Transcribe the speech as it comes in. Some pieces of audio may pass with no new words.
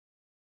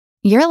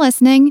You're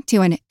listening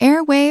to an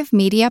Airwave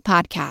Media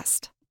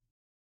Podcast.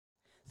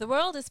 The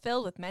world is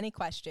filled with many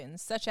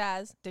questions, such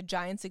as, did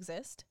giants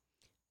exist?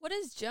 What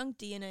is junk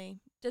DNA?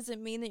 Does it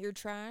mean that you're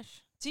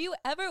trash? Do you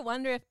ever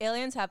wonder if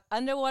aliens have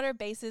underwater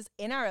bases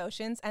in our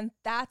oceans, and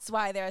that's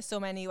why there are so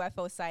many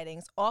UFO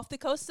sightings off the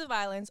coasts of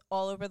islands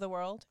all over the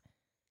world?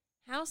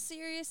 How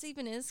serious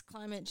even is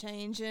climate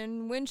change,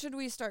 and when should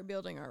we start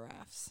building our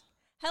rafts?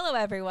 Hello,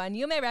 everyone.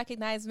 You may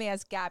recognize me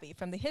as Gabby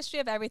from the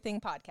History of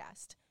Everything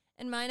podcast.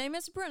 And my name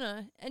is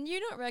Bruna, and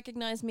you don't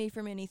recognize me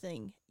from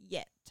anything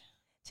yet.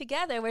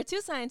 Together, we're two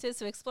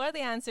scientists who explore the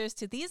answers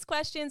to these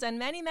questions and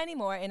many, many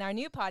more in our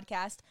new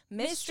podcast,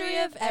 Mystery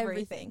of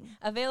Everything,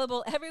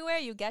 available everywhere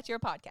you get your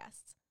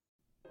podcasts.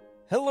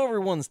 Hello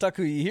everyone,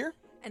 Stakuyi here.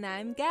 And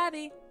I'm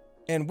Gabby.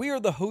 And we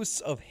are the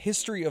hosts of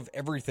History of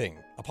Everything,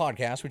 a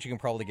podcast which you can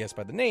probably guess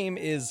by the name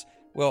is,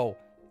 well,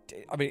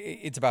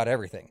 it's about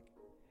everything.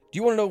 Do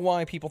you want to know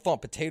why people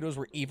thought potatoes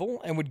were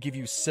evil and would give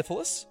you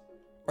syphilis?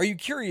 Are you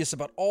curious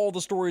about all the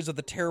stories of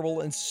the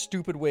terrible and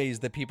stupid ways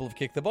that people have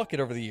kicked the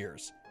bucket over the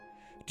years?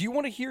 Do you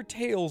want to hear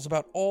tales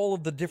about all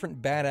of the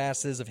different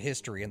badasses of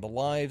history and the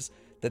lives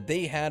that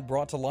they had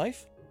brought to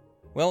life?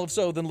 Well, if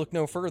so, then look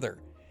no further.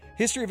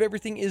 History of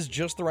Everything is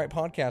just the right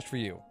podcast for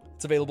you.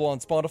 It's available on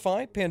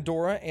Spotify,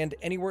 Pandora, and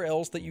anywhere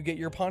else that you get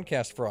your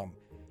podcast from.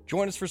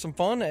 Join us for some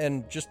fun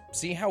and just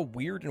see how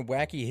weird and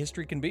wacky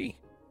history can be.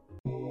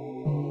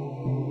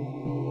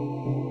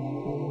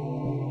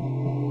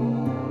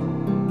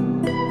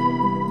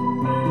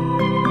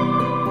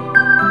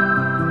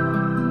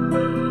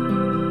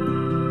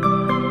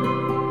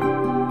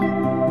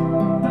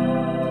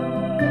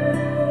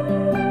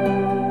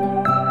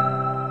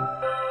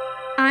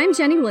 I'm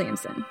Jenny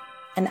Williamson.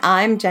 And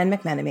I'm Jen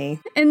McMenemy.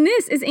 And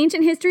this is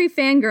Ancient History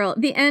Fangirl,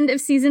 the end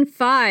of Season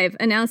 5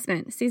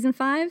 announcement. Season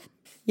 5?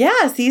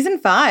 Yeah, Season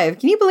 5.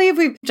 Can you believe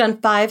we've done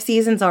 5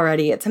 seasons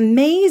already? It's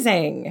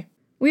amazing.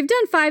 We've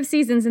done 5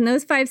 seasons, and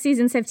those 5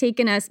 seasons have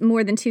taken us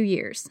more than 2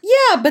 years.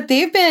 Yeah, but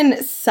they've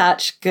been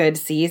such good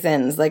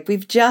seasons. Like,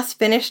 we've just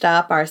finished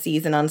up our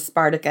season on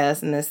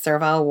Spartacus and the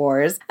Servile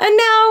Wars, and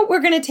now we're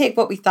going to take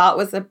what we thought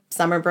was a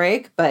summer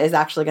break, but is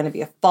actually going to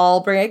be a fall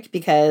break,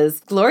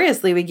 because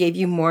gloriously we gave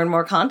you more and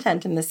more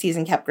content, and the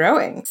season kept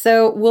growing.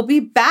 So we'll be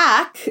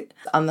back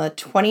on the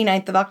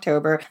 29th of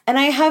October, and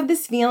I have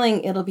this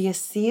feeling it'll be a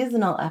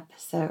seasonal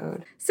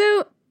episode.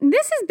 So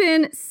this has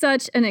been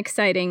such an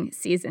exciting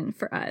season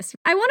for us.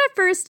 I want to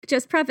first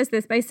just preface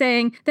this by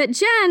saying that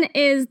Jen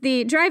is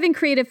the driving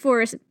creative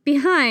force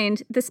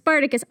behind the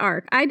Spartacus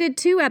arc. I did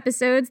 2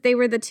 episodes. They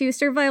were the 2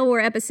 Servile War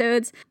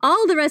episodes.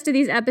 All the rest of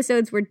these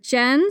episodes were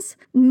Jen's.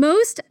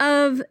 Most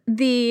of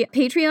the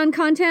Patreon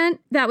content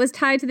that was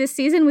tied to this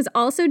season was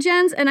also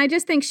Jen's, and I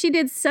just think she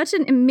did such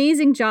an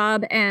amazing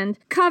job and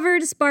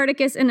covered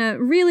Spartacus in a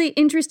really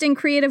interesting,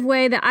 creative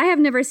way that I have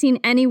never seen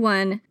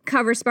anyone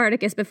cover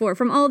Spartacus before,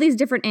 from all these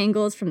different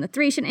angles, from the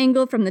Thracian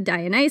angle, from the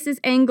Dionysus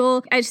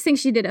angle. I just think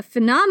she did a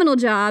phenomenal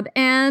job,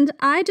 and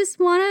I just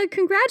want to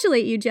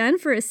congratulate you, Jen,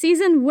 for a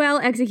season well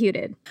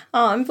executed.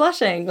 Oh, I'm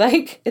blushing.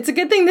 It's a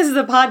good thing this is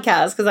a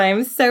podcast because I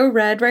am so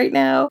red right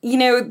now. You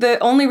know, the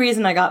only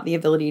reason I got the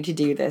ability to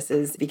do this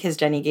is because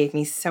Jenny gave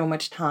me so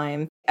much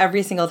time.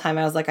 Every single time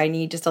I was like, I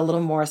need just a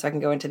little more so I can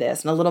go into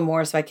this, and a little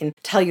more so I can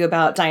tell you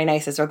about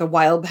Dionysus or the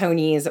wild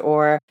ponies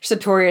or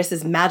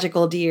Sartorius's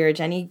magical deer.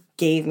 Jenny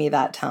gave me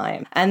that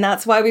time. And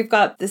that's why we've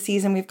got the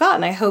season we've got.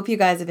 And I hope you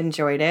guys have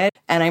enjoyed it.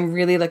 And I'm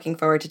really looking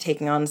forward to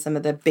taking on some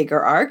of the bigger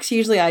arcs.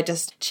 Usually I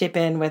just chip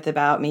in with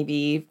about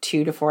maybe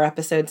 2 to 4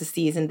 episodes a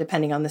season,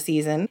 depending on the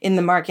season. In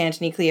the Mark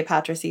Antony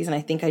Cleopatra season,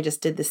 I think I just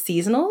did the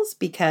seasonals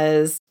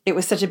because it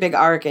was such a big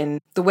arc,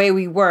 and the way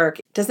we work,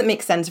 it doesn't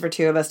make sense for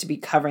 2 of us to be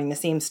covering the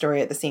same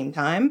story at the same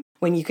time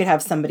when you could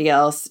have somebody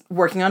else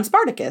working on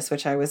Spartacus,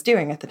 which I was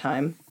doing at the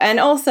time. And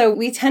also,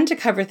 we tend to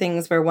cover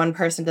things where one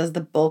person does the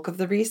bulk of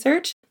the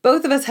research.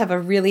 Both of us have a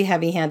really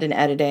heavy hand in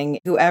editing.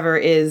 Whoever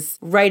is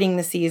writing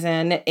the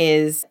season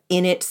is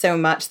in it so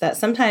much that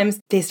sometimes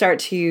they start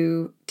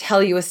to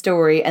tell you a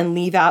story and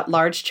leave out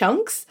large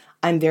chunks.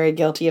 I'm very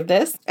guilty of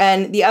this.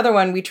 And the other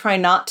one, we try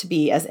not to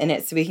be as in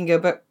it so we can go,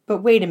 but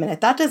wait a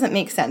minute, that doesn't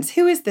make sense.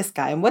 Who is this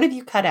guy? And what have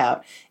you cut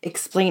out?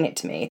 Explain it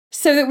to me.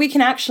 So that we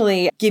can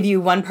actually give you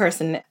one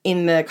person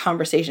in the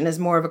conversation as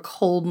more of a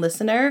cold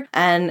listener,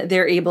 and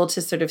they're able to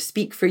sort of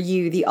speak for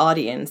you, the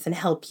audience, and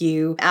help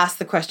you ask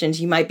the questions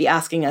you might be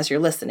asking as you're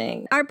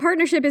listening. Our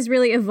partnership has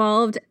really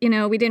evolved. You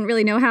know, we didn't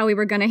really know how we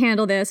were going to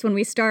handle this when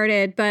we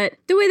started, but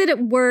the way that it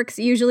works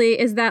usually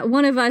is that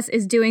one of us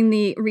is doing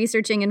the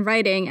researching and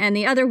writing, and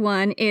the other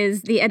one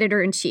is the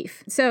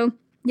editor-in-chief. So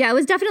yeah, I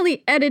was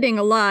definitely editing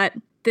a lot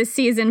this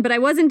season, but I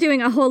wasn't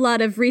doing a whole lot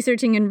of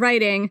researching and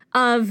writing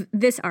of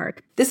this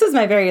arc. This is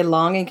my very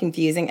long and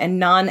confusing and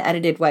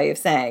non-edited way of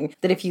saying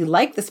that if you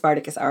like the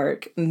Spartacus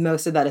arc,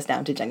 most of that is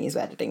down to Jenny's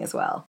editing as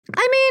well.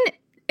 I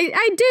mean,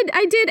 I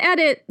did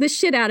edit the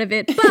shit out of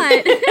it, but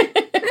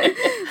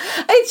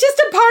it's just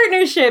a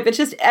partnership. It's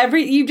just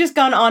you've just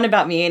gone on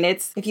about me, and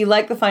it's, if you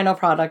like the final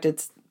product,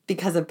 it's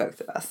because of both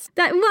of us.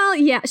 Well,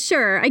 yeah,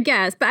 sure, I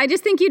guess. But I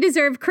just think you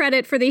deserve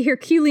credit for the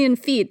Herculean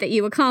feat that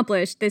you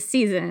accomplished this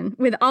season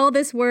with all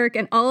this work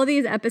and all of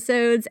these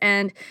episodes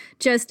and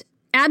just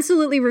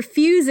absolutely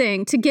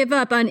refusing to give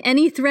up on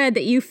any thread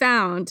that you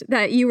found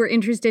that you were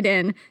interested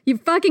in. You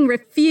fucking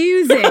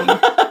refusing.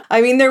 I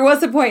mean, there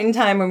was a point in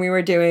time when we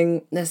were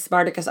doing the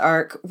Spartacus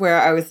arc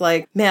where I was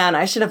like, man,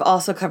 I should have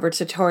also covered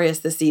Sartorius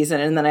this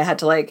season. And then I had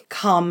to like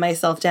calm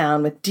myself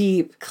down with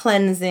deep,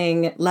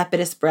 cleansing,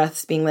 lepidus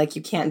breaths being like,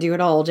 you can't do it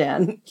all,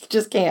 Jen. You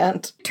just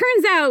can't.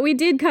 Turns out we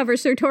did cover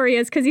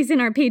Sartorius because he's in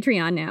our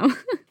Patreon now.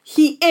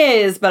 He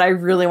is, but I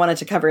really wanted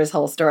to cover his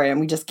whole story and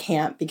we just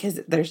can't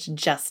because there's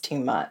just too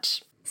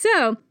much.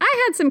 So,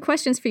 I had some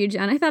questions for you,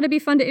 Jen. I thought it'd be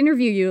fun to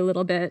interview you a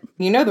little bit.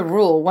 You know the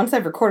rule. Once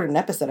I've recorded an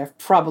episode, I've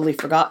probably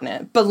forgotten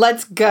it. But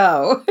let's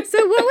go.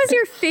 So, what was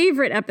your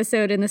favorite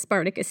episode in the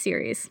Spartacus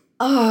series?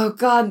 Oh,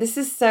 God, this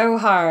is so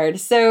hard.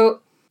 So,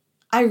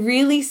 I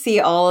really see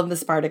all of the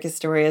Spartacus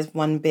story as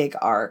one big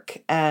arc,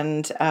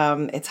 and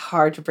it's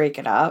hard to break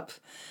it up.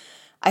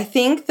 I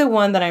think the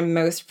one that I'm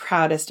most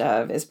proudest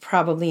of is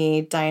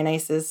probably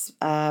Dionysus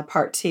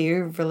Part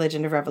 2,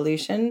 Religion of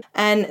Revolution.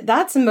 And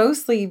that's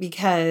mostly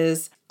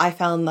because I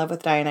fell in love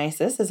with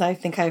Dionysus, as I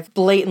think I've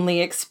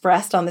blatantly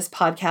expressed on this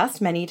podcast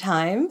many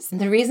times.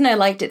 And the reason I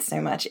liked it so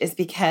much is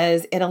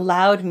because it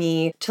allowed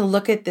me to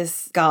look at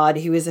this god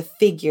who is a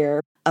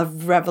figure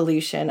of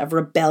revolution, of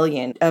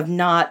rebellion, of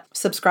not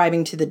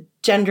subscribing to the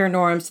gender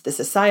norms, to the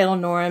societal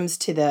norms,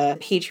 to the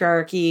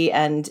patriarchy.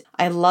 And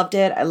I loved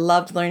it. I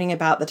loved learning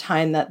about the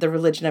time that the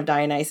religion of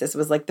Dionysus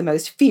was like the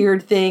most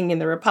feared thing in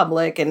the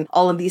Republic, and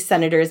all of these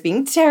senators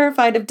being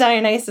terrified of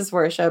Dionysus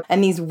worship,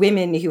 and these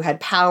women who had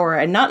power,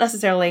 and not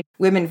necessarily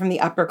women from the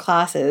upper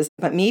classes,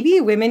 but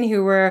maybe women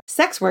who were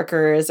sex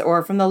workers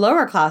or from the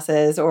lower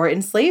classes or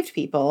enslaved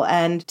people.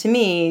 And to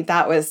me,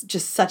 that was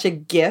just such a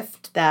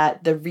gift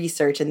that the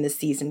research in this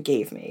season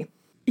gave me.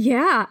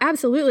 Yeah,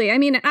 absolutely. I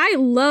mean, I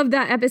loved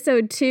that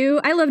episode too.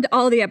 I loved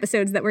all the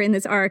episodes that were in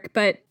this arc,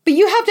 but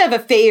you have to have a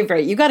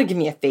favorite. You got to give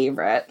me a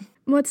favorite.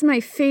 What's my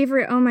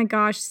favorite? Oh my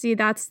gosh, see,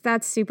 that's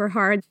super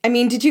hard. I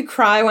mean, did you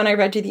cry when I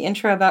read you the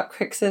intro about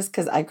Crixus?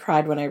 Because I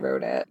cried when I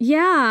wrote it.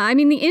 Yeah, I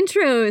mean, the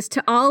intros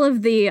to all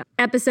of the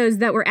episodes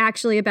that were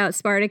actually about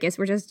Spartacus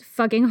were just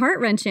fucking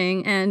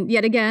heart-wrenching. And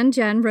yet again,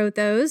 Jen wrote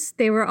those.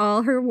 They were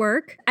all her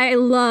work. I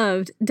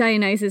loved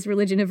Dionysus'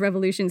 Religion of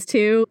Revolutions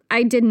too.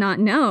 I did not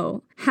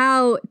know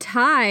how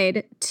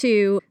tied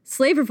to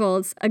slave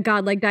revolts a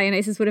god like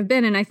Dionysus would have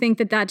been. And I think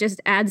that just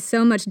adds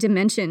so much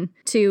dimension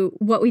to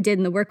what we did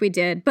and the work we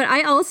did. But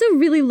I also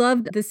really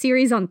loved the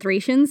series on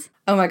Thracians.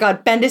 Oh my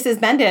God, Bendis is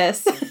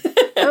Bendis.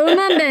 Oh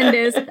my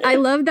Bendis. I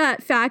love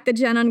that fact that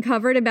Jen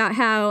uncovered about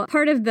how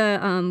part of the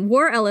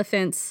War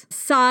Elephants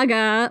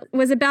saga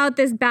was about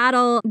this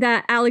battle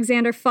that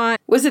Alexander fought.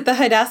 Was it the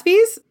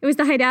Hydaspes? It was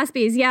the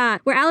Hydaspes, yeah,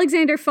 where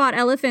Alexander fought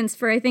elephants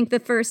for, I think, the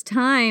first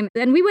time.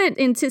 And we went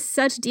into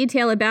such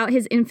detail about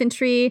his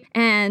infantry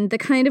and the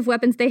kind of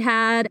weapons they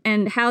had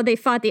and how they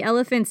fought the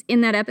elephants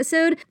in that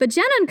episode. But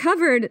Jen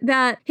uncovered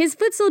that his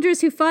foot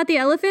soldiers who fought the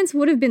elephants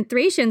would have been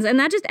Thracians, and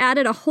that just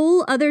added a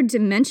whole other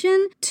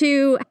dimension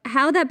to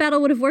how that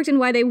battle would have worked and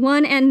why they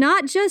won, and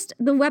not just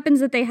the weapons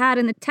that they had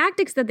and the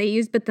tactics that they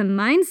used, but the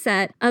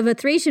mindset of a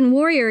Thracian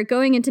warrior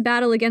going into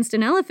battle against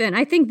an elephant.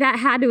 I think that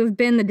had to have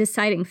been the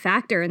deciding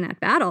factor in that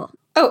battle.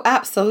 Oh,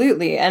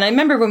 absolutely. And I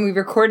remember when we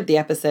recorded the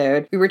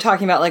episode, we were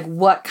talking about like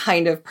what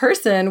kind of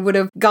person would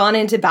have gone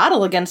into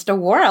battle against a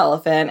war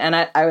elephant. And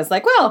I was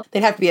like, well,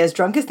 they'd have to be as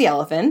drunk as the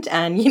elephant.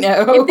 And, you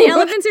know, if the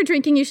elephants are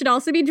drinking, you should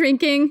also be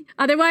drinking.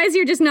 Otherwise,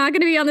 you're just not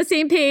going to be on the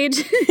same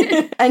page.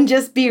 And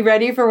just be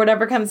ready for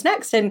whatever comes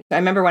next. And I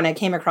remember when I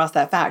came across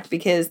that fact,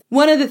 because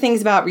one of the things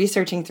about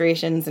researching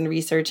Thracians and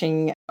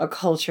researching a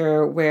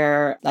culture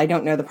where I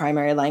don't know the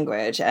primary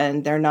language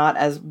and they're not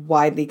as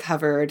widely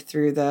covered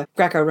through the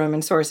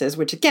Greco-Roman sources,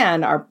 which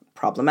again are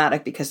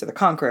problematic because they're the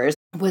conquerors,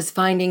 was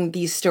finding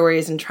these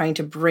stories and trying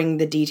to bring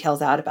the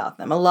details out about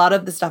them. A lot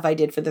of the stuff I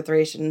did for the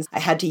Thracians, I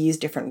had to use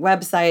different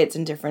websites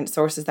and different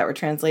sources that were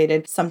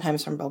translated,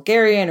 sometimes from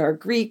Bulgarian or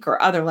Greek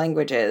or other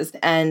languages,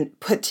 and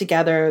put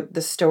together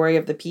the story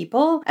of the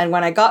people. And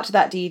when I got to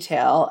that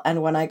detail,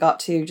 and when I got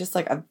to just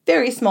like a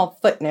very small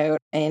footnote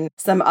in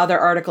some other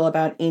article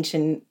about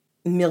ancient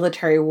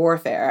military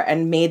warfare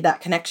and made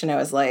that connection, I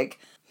was like,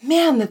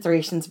 man, the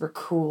Thracians were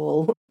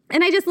cool.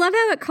 And I just love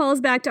how it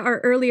calls back to our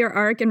earlier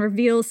arc and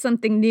reveals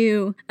something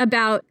new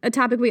about a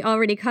topic we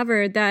already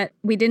covered that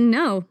we didn't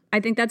know.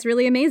 I think that's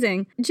really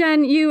amazing.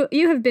 Jen, you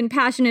have been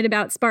passionate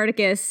about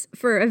Spartacus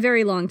for a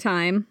very long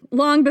time,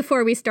 long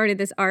before we started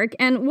this arc.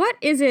 And what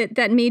is it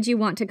that made you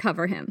want to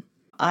cover him?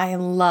 I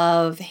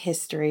love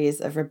histories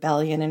of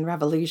rebellion and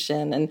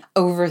revolution and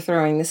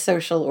overthrowing the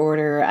social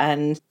order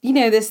and,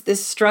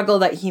 this struggle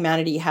that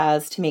humanity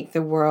has to make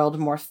the world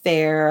more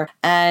fair.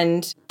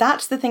 And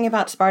that's the thing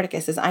about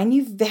Spartacus is I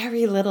knew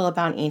very little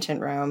about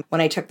ancient Rome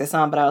when I took this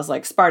on, but I was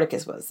like,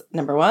 Spartacus was,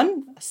 number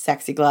one, a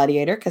sexy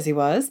gladiator, because he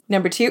was.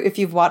 Number two, if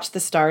you've watched the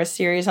Starz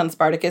series on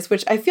Spartacus,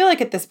 which I feel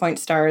like at this point,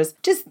 Starz,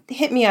 just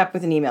hit me up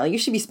with an email. You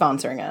should be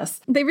sponsoring us.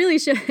 They really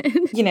should.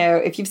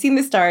 If you've seen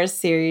the Starz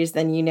series,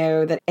 then you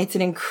know that it's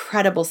an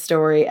incredible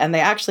story and they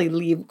actually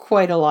leave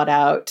quite a lot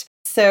out.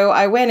 So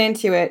I went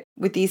into it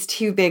with these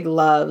two big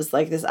loves,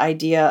 like this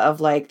idea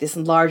of like this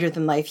larger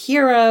than life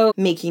hero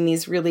making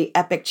these really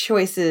epic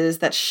choices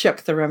that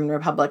shook the Roman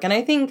Republic. And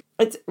I think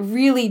it's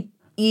really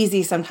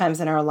easy sometimes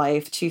in our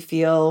life to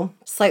feel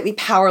slightly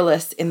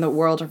powerless in the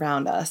world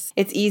around us.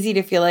 It's easy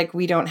to feel like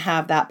we don't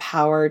have that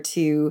power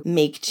to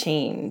make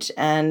change.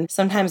 And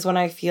sometimes when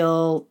I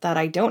feel that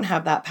I don't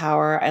have that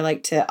power, I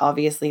like to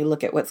obviously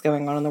look at what's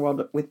going on in the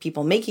world with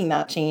people making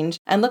that change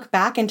and look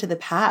back into the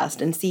past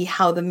and see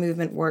how the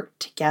movement worked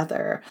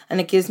together. And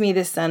it gives me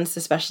this sense,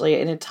 especially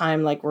in a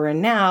time like we're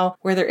in now,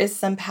 where there is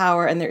some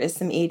power and there is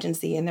some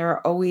agency and there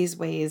are always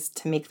ways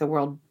to make the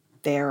world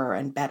fairer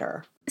and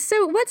better.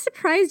 So what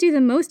surprised you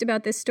the most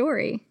about this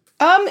story?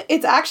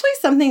 It's actually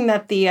something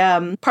that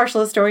the partial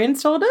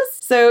historians told us.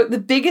 So the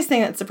biggest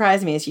thing that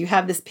surprised me is you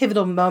have this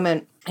pivotal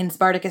moment in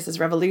Spartacus's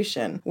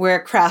revolution, where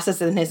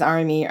Crassus and his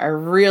army are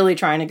really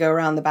trying to go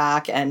around the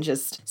back and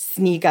just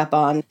sneak up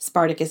on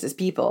Spartacus's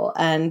people.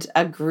 And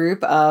a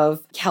group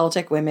of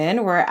Celtic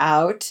women were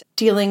out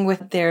dealing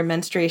with their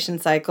menstruation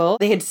cycle.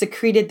 They had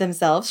secreted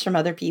themselves from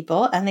other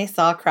people, and they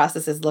saw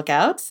Crassus's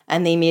lookouts,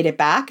 and they made it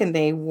back, and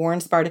they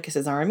warned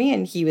Spartacus's army,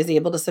 and he was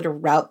able to sort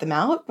of rout them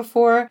out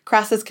before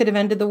Crassus could have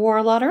ended the war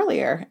a lot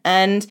earlier.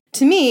 And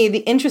to me, the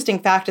interesting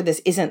fact of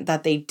this isn't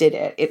that they did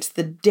it. It's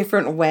the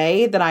different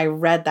way that I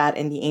read that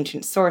in the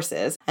ancient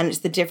sources. And it's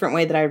the different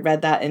way that I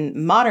read that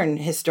in modern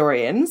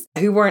historians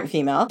who weren't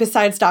female,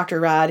 besides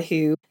Dr. Rad,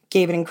 who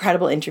gave an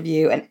incredible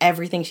interview and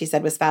everything she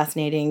said was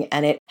fascinating.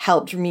 And it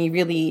helped me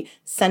really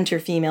center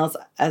females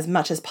as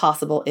much as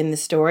possible in the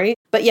story.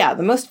 But yeah,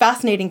 the most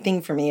fascinating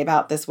thing for me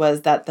about this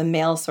was that the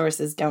male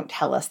sources don't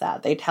tell us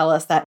that. They tell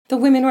us that the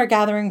women were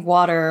gathering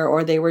water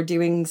or they were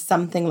doing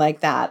something like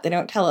that. They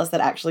don't tell us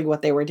that actually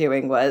what they were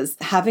doing was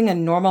having a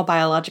normal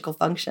biological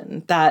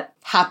function that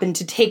happened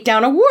to take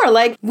down a war.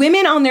 Like,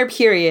 women on their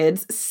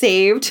periods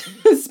saved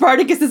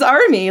Spartacus's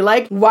army.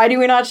 Like, why do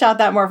we not shout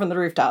that more from the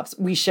rooftops?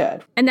 We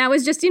should. And that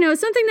was just,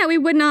 something that we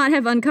would not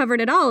have uncovered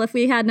at all if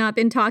we had not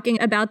been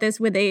talking about this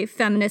with a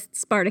feminist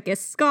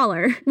Spartacus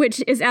scholar,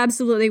 which is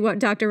absolutely what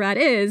Dr. Rad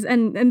is.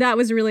 And that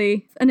was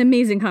really an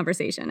amazing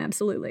conversation.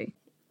 Absolutely.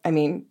 I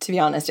mean, to be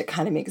honest, it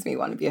kind of makes me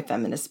want to be a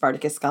feminist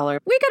Spartacus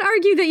scholar. We could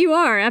argue that you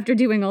are after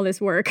doing all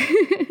this work.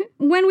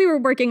 When we were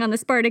working on the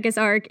Spartacus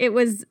arc, it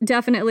was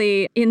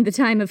definitely in the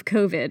time of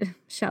COVID,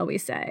 shall we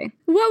say.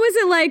 What was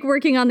it like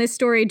working on this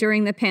story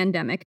during the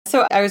pandemic?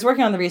 So I was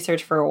working on the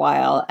research for a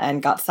while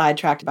and got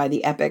sidetracked by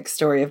the epic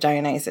story of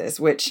Dionysus,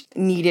 which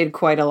needed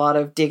quite a lot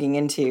of digging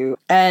into.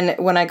 And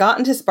when I got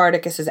into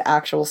Spartacus's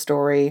actual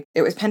story,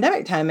 it was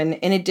pandemic time. And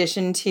in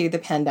addition to the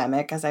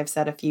pandemic, as I've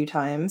said a few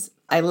times,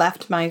 I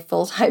left my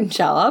full-time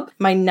job,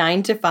 my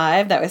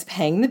 9-to-5 that was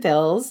paying the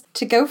bills,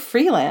 to go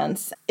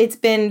freelance. It's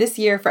been, this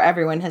year for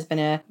everyone has been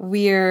a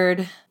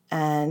weird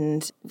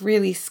and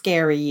really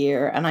scary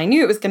year. And I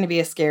knew it was going to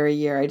be a scary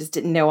year. I just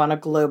didn't know on a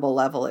global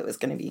level it was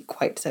going to be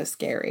quite so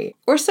scary.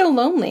 Or so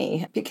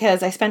lonely,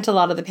 because I spent a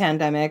lot of the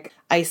pandemic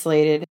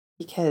isolated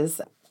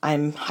because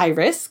I'm high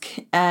risk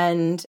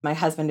and my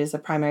husband is a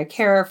primary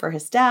carer for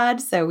his dad,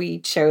 so we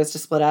chose to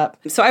split up.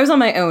 So I was on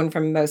my own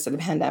for most of the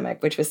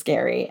pandemic, which was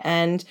scary.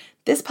 And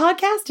this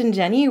podcast and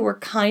Jenny were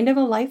kind of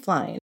a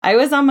lifeline. I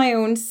was on my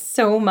own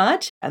so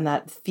much, and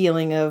that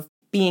feeling of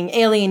being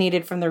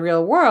alienated from the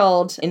real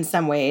world in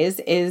some ways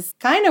is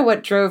kind of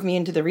what drove me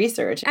into the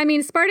research. I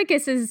mean,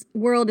 Spartacus's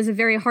world is a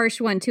very harsh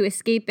one to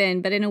escape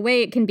in, but in a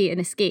way it can be an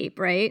escape,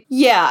 right?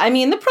 Yeah, I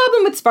mean, the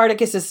problem with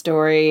Spartacus's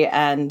story,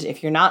 and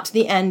if you're not to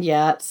the end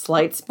yet,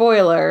 slight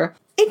spoiler,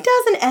 it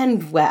doesn't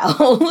end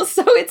well.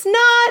 So it's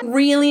not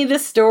really the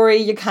story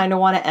you kind of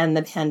want to end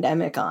the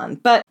pandemic on.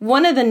 But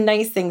one of the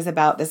nice things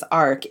about this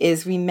arc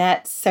is we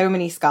met so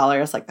many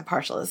scholars like the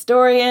partial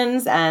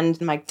historians and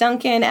Mike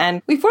Duncan,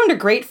 and we formed a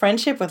great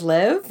friendship with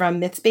Liv from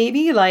Myths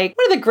Baby. Like,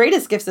 one of the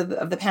greatest gifts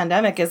of the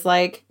pandemic is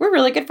like, we're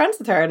really good friends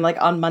with her. And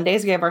like on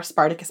Mondays, we have our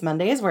Spartacus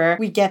Mondays where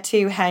we get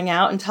to hang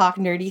out and talk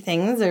nerdy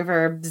things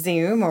over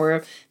Zoom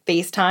or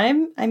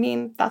FaceTime. I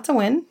mean, that's a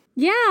win.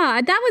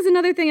 Yeah, that was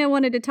another thing I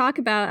wanted to talk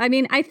about. I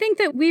mean, I think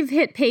that we've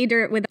hit pay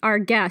dirt with our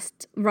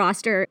guest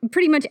roster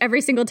pretty much every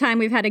single time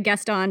we've had a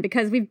guest on,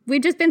 because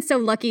we've just been so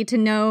lucky to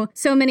know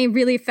so many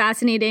really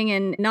fascinating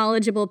and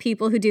knowledgeable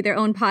people who do their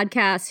own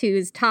podcasts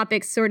whose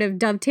topics sort of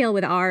dovetail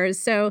with ours.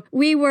 So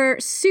we were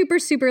super,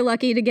 super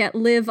lucky to get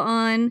Liv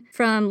on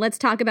from Let's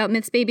Talk About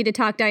Myths Baby to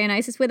talk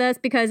Dionysus with us,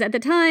 because at the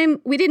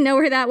time we didn't know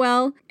her that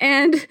well.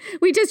 And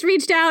we just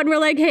reached out and we're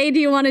like, hey, do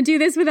you want to do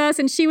this with us?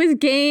 And she was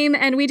game.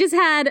 And we just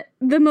had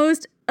the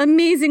most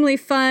amazingly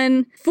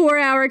fun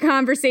 4-hour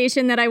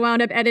conversation that I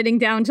wound up editing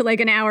down to like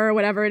an hour or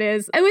whatever it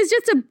is. It was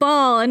just a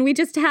ball, and we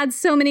just had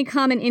so many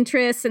common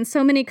interests and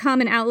so many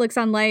common outlooks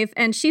on life,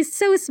 and she's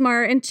so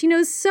smart and she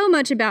knows so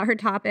much about her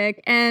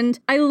topic, and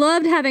I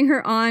loved having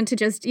her on to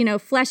just,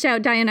 flesh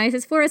out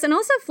Dionysus for us and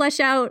also flesh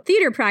out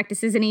theater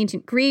practices in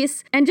ancient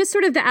Greece and just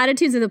sort of the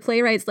attitudes of the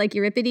playwrights like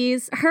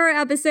Euripides. Her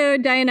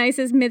episode,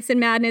 Dionysus, Myths and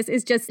Madness,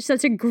 is just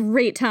such a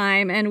great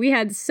time, and we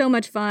had so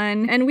much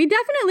fun, and we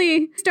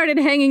definitely started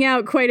hanging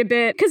out quite a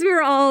bit because we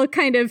were all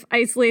kind of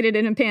isolated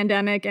in a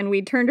pandemic, and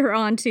we turned her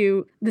on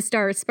to the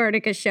Starz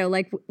Spartacus show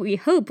like we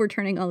hope we're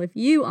turning all of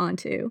you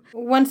onto.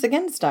 Once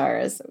again,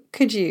 Starz,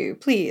 could you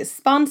please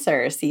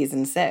sponsor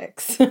season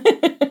 6?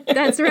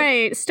 That's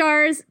right.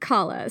 Starz,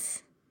 call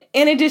us.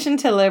 In addition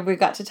to Liv, we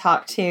got to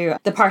talk to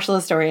the partial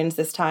historians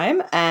this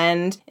time,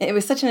 and it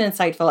was such an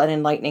insightful and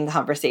enlightening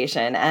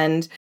conversation.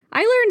 And I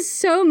learned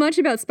so much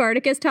about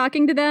Spartacus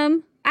talking to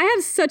them. I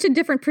have such a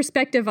different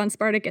perspective on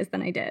Spartacus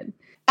than I did.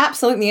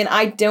 Absolutely, and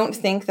I don't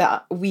think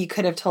that we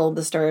could have told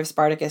the story of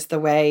Spartacus the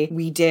way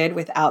we did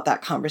without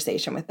that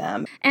conversation with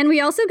them. And we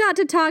also got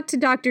to talk to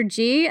Dr.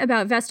 G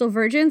about Vestal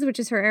Virgins, which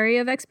is her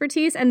area of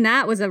expertise, and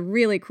that was a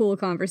really cool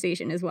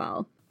conversation as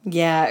well.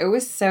 Yeah, it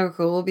was so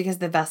cool because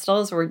the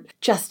Vestals were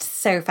just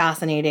so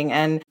fascinating.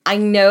 And I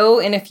know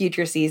in a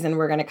future season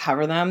we're going to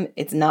cover them.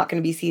 It's not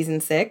going to be season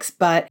 6,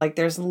 but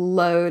there's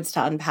loads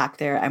to unpack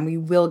there, and we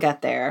will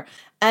get there.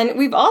 And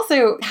we've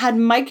also had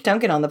Mike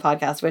Duncan on the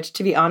podcast, which,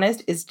 to be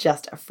honest, is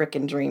just a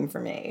freaking dream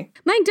for me.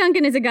 Mike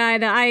Duncan is a guy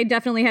that I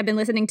definitely have been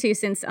listening to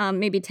since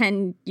maybe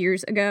 10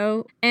 years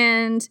ago.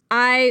 And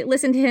I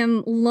listened to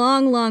him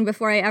long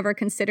before I ever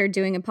considered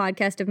doing a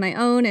podcast of my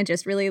own, and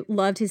just really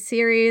loved his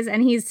series.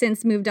 And he's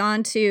since moved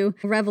on to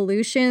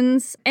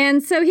Revolutions.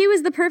 And so he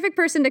was the perfect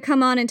person to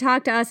come on and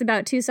talk to us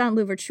about Toussaint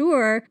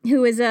Louverture,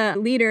 who is a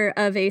leader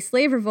of a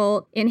slave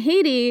revolt in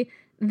Haiti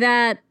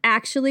that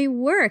actually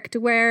worked,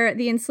 where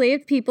the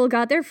enslaved people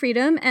got their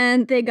freedom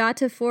and they got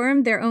to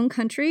form their own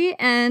country.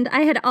 And I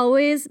had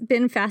always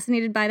been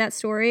fascinated by that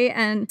story.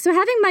 And so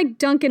having Mike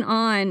Duncan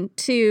on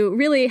to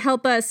really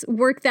help us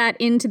work that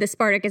into the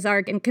Spartacus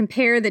arc and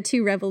compare the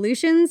two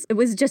revolutions, it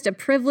was just a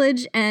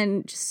privilege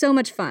and just so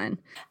much fun.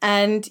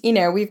 And,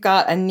 we've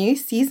got a new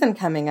season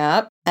coming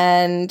up.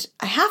 And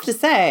I have to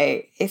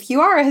say, if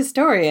you are a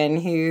historian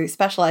who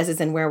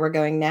specializes in where we're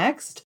going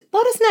next,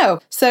 let us know.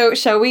 So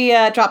shall we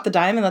drop the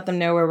dime and let them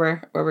know where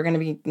we're going to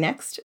be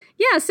next?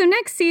 Yeah, so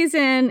next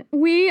season,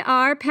 we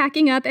are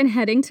packing up and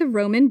heading to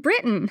Roman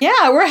Britain.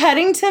 Yeah, we're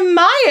heading to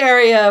my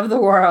area of the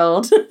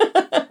world.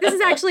 This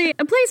is actually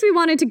a place we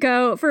wanted to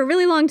go for a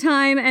really long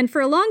time. And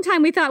for a long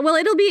time, we thought, well,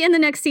 it'll be in the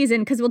next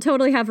season because we'll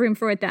totally have room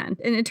for it then.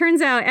 And it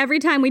turns out every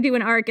time we do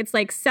an arc, it's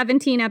like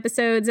 17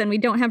 episodes and we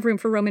don't have room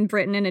for Roman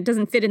Britain and it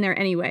doesn't fit in there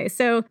anyway.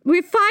 So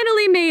we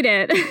finally made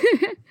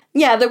it.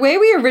 Yeah, the way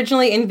we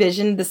originally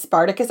envisioned the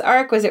Spartacus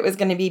arc was it was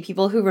going to be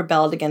people who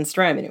rebelled against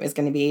Rome. And it was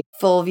going to be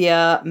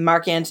Fulvia,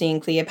 Mark Antony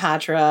and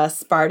Cleopatra,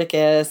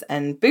 Spartacus,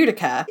 and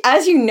Boudica.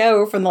 As you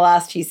know from the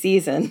last 2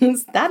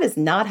 seasons, that is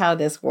not how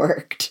this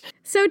worked.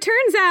 So it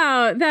turns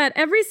out that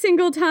every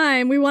single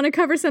time we want to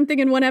cover something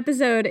in one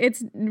episode,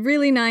 it's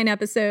really 9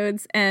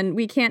 episodes, and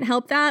we can't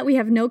help that. We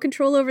have no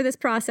control over this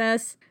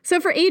process. So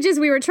for ages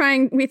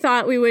we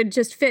thought we would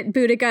just fit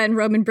Boudica and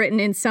Roman Britain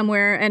in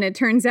somewhere, and it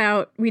turns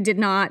out we did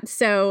not.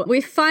 So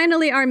we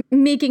finally are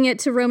making it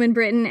to Roman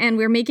Britain, and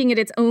we're making it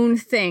its own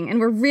thing,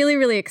 and we're really,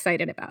 really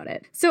excited about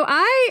it. So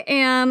I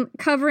am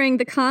covering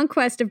the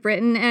conquest of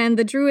Britain and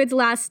the Druids'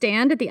 last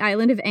stand at the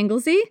island of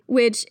Anglesey,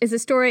 which is a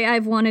story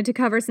I've wanted to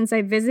cover since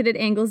I visited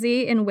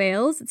Anglesey in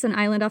Wales. It's an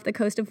island off the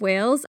coast of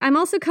Wales. I'm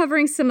also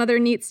covering some other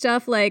neat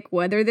stuff like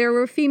whether there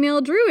were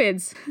female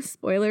druids.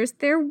 Spoilers,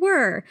 there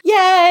were.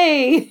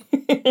 Yay!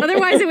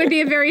 Otherwise, it would be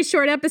a very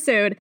short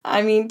episode.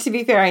 I mean, to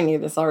be fair, I knew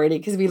this already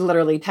because we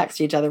literally text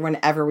each other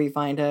whenever we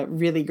find a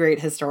really great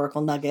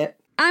historical nugget.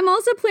 I'm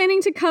also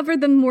planning to cover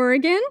the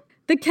Morrigan,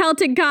 the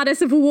Celtic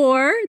goddess of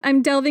war.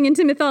 I'm delving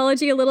into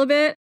mythology a little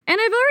bit. And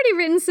I've already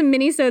written some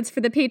minisodes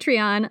for the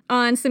Patreon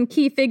on some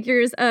key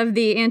figures of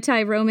the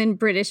anti-Roman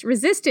British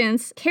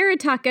resistance,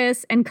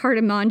 Caratacus and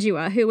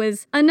Cartimandua, who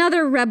was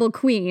another rebel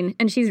queen,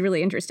 and she's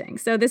really interesting.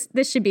 So this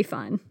should be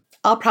fun.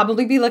 I'll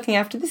probably be looking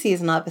after the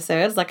seasonal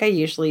episodes like I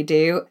usually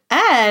do,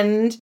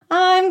 and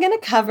I'm going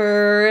to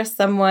cover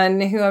someone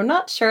who I'm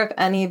not sure if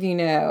any of you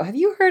know. Have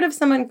you heard of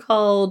someone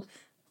called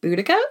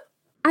Boudica?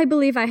 I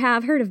believe I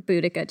have heard of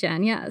Boudica,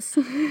 Jen, yes.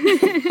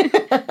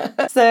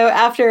 So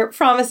after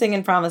promising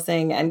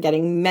and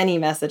getting many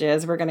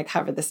messages, we're going to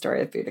cover the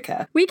story of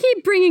Boudica. We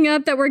keep bringing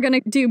up that we're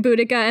going to do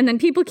Boudica, and then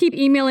people keep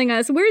emailing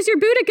us, where's your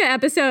Boudica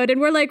episode? And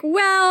we're like,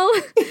 well,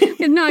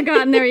 we've not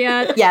gotten there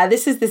yet. Yeah,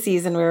 this is the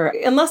season where,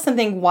 unless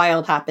something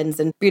wild happens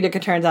and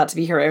Boudica turns out to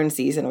be her own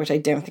season, which I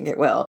don't think it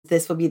will,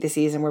 this will be the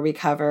season where we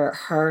cover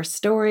her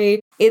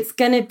story. It's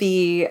going to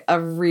be a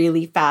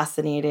really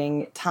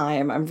fascinating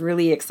time. I'm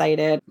really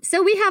excited.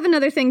 So we we have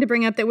another thing to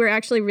bring up that we're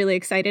actually really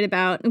excited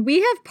about. We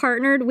have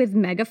partnered with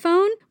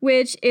Megaphone,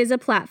 which is a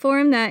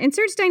platform that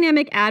inserts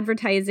dynamic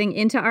advertising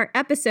into our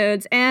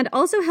episodes and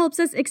also helps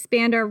us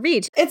expand our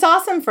reach. It's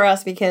awesome for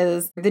us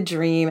because the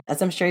dream,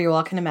 as I'm sure you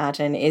all can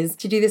imagine, is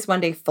to do this one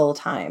day full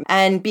time.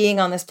 And being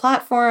on this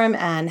platform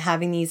and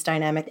having these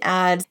dynamic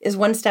ads is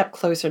one step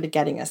closer to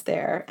getting us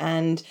there.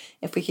 And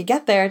if we could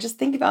get there, just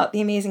think about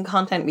the amazing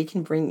content we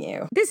can bring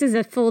you. This is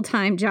a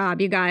full-time job,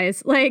 you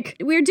guys. Like,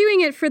 we're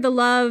doing it for the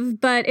love,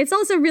 but it's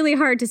also really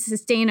hard to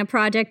sustain a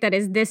project that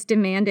is this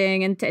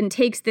demanding and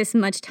takes this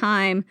much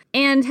time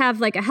and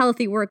have like a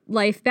healthy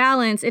work-life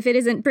balance if it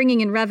isn't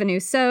bringing in revenue.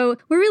 So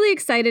we're really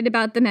excited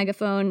about the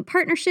Megaphone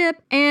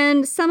partnership,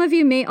 and some of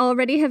you may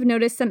already have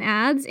noticed some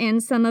ads in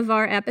some of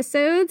our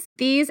episodes.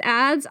 These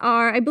ads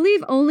are, I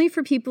believe, only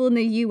for people in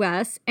the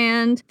US,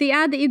 and the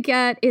ad that you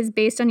get is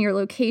based on your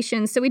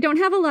location, so we don't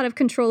have a lot of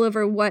control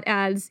over what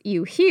ads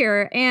you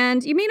hear,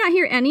 and you may not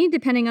hear any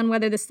depending on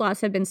whether the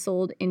slots have been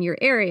sold in your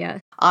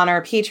area. On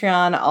our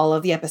Patreon, all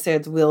of the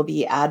episodes will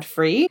be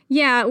ad-free.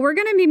 Yeah, we're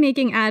going to be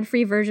making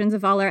ad-free versions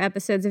of all our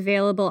episodes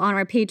available on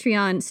our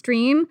Patreon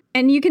stream,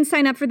 and you can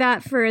sign up for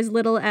that for as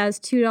little as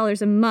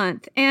 $2 a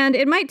month. And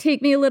it might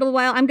take me a little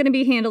while. I'm going to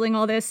be handling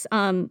all this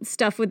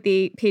stuff with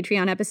the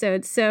Patreon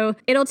episodes, so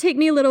it'll take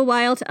me a little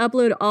while to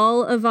upload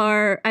all of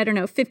our,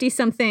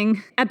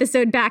 50-something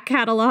episode back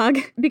catalog,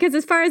 because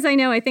as far as I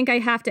know, I think I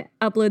have to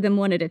upload them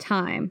one at a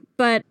time.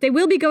 But they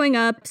will be going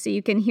up so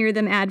you can hear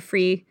them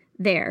ad-free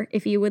there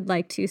if you would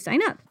like to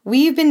sign up.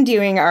 We've been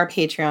doing our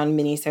Patreon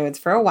minisodes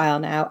for a while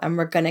now, and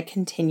we're going to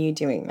continue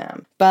doing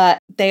them. But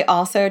they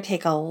also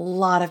take a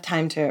lot of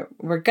time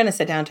we're going to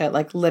sit down to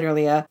like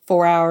literally a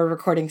 4-hour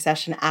recording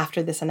session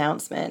after this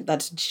announcement.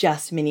 That's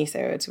just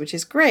minisodes, which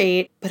is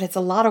great, but it's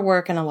a lot of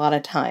work and a lot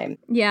of time.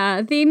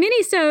 Yeah, the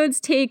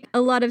minisodes take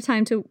a lot of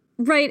time to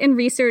write and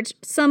research.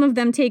 Some of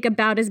them take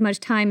about as much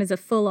time as a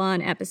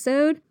full-on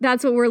episode.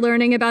 That's what we're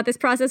learning about this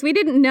process. We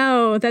didn't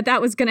know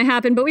that was going to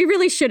happen, but we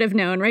really should have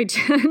known, right,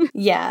 Jen?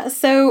 Yeah,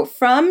 so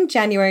from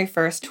January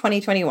 1st,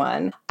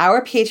 2021,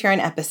 our Patreon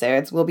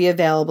episodes will be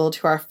available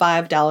to our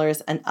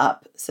 $5 and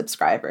up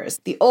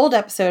subscribers. The old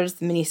episodes,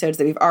 the minisodes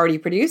that we've already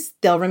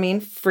produced, they'll remain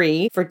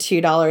free for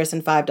 $2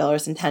 and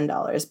 $5 and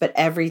 $10. But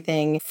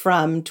everything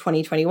from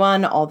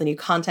 2021, all the new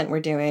content we're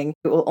doing,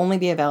 it will only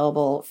be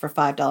available for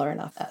 $5 and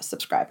up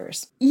subscribers.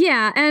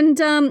 Yeah,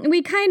 and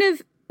we kind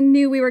of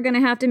knew we were going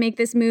to have to make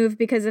this move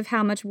because of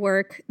how much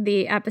work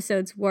the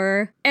episodes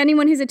were.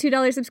 Anyone who's a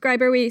 $2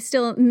 subscriber, we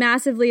still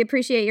massively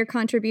appreciate your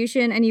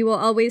contribution, and you will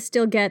always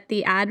still get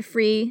the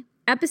ad-free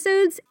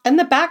episodes. And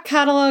the back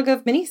catalog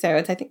of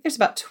minisodes, I think there's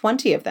about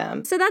 20 of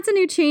them. So that's a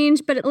new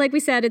change, but like we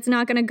said, it's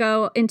not going to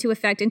go into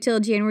effect until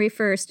January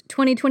 1st,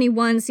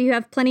 2021. So you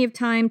have plenty of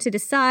time to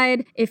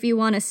decide if you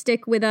want to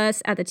stick with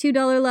us at the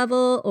 $2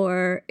 level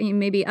or you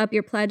maybe up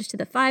your pledge to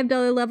the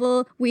 $5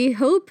 level. We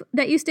hope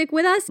that you stick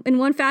with us in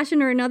one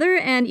fashion or another.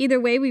 And either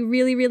way, we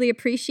really, really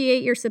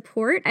appreciate your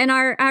support. And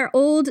our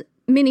old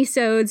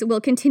minisodes will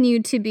continue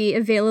to be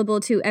available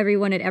to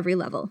everyone at every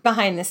level.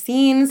 Behind the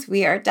scenes,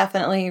 we are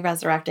definitely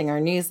resurrecting our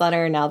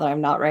newsletter now that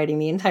I'm not writing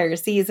the entire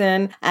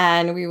season,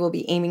 and we will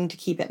be aiming to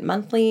keep it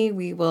monthly.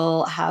 We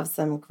will have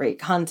some great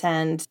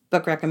content,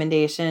 book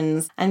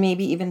recommendations, and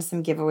maybe even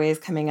some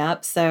giveaways coming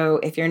up. So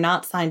if you're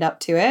not signed up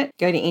to it,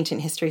 go to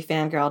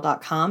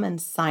ancienthistoryfangirl.com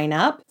and sign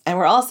up. And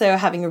we're also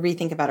having a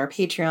rethink about our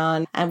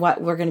Patreon and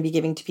what we're going to be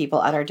giving to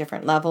people at our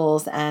different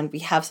levels. And we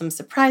have some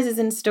surprises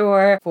in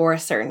store for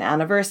certain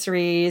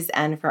anniversaries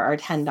and for our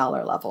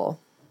 $10 level.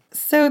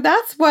 So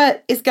that's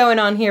what is going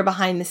on here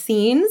behind the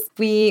scenes.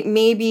 We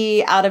may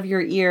be out of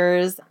your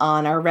ears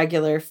on our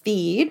regular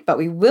feed, but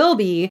we will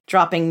be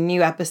dropping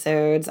new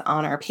episodes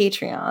on our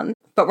Patreon.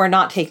 But we're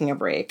not taking a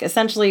break.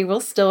 Essentially,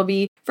 we'll still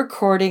be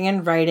recording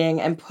and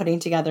writing and putting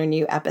together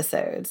new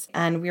episodes.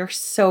 And we're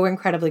so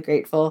incredibly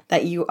grateful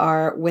that you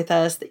are with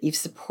us, that you've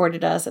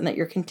supported us, and that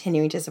you're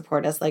continuing to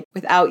support us. Like,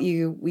 without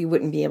you, we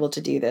wouldn't be able to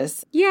do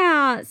this.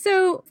 Yeah,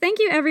 so thank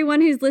you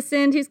everyone who's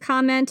listened, who's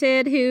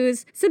commented,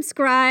 who's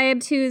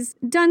subscribed, who's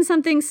done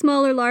something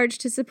small or large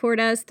to support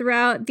us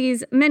throughout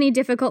these many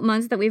difficult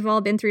months that we've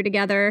all been through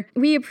together.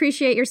 We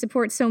appreciate your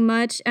support so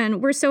much,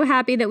 and we're so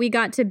happy that we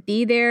got to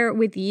be there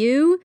with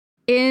you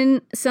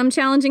in some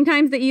challenging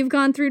times that you've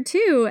gone through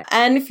too.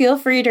 And feel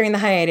free during the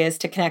hiatus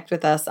to connect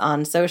with us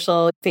on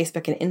social,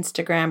 Facebook and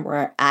Instagram.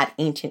 We're at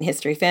Ancient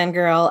History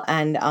Fangirl,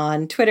 and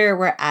on Twitter,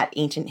 we're at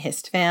Ancient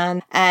Hist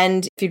Fan.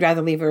 And if you'd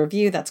rather leave a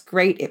review, that's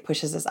great. It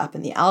pushes us up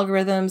in the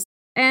algorithms.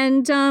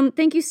 And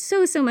thank you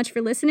so much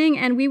for listening,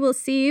 and we will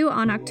see you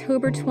on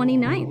October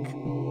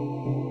 29th.